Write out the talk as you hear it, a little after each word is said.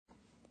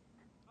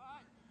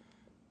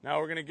Now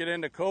we're going to get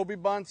into Kobe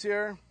bunts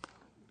here.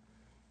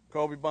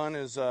 Kobe bunt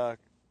is a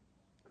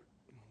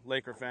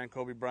Laker fan,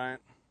 Kobe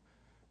Bryant.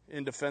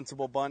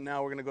 Indefensible bunt.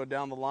 Now we're going to go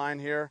down the line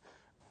here.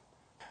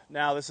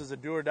 Now this is a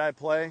do or die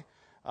play.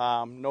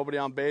 Nobody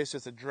on base.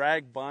 It's a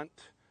drag bunt.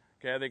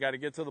 Okay, they got to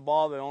get to the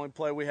ball. The only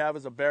play we have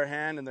is a bare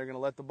hand, and they're going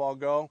to let the ball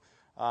go.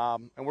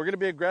 And we're going to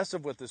be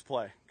aggressive with this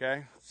play.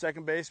 Okay,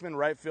 second baseman,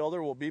 right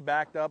fielder will be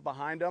backed up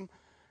behind them.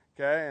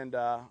 Okay, and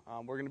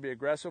we're going to be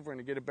aggressive. We're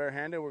going to get it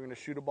barehanded. We're going to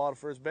shoot a ball to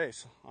first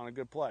base on a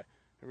good play.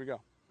 Here we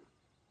go.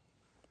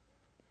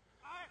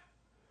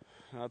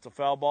 That's a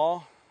foul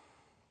ball.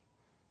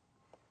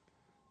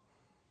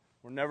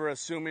 We're never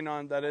assuming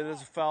that it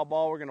is a foul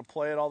ball. We're going to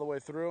play it all the way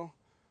through.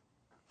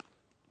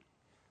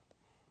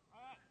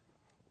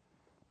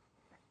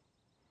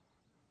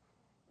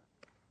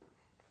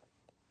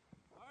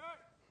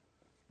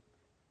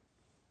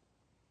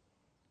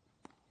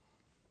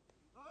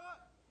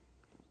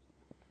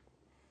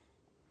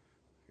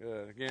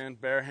 Good. Again,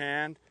 bare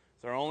hand.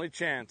 It's our only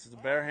chance. It's a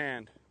bare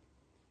hand.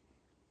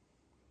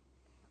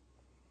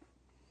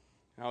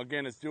 Now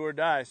again, it's do or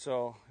die,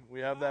 so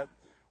we have that.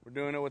 We're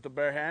doing it with the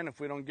bare hand.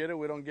 If we don't get it,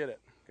 we don't get it.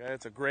 Okay,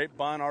 it's a great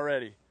bunt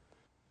already.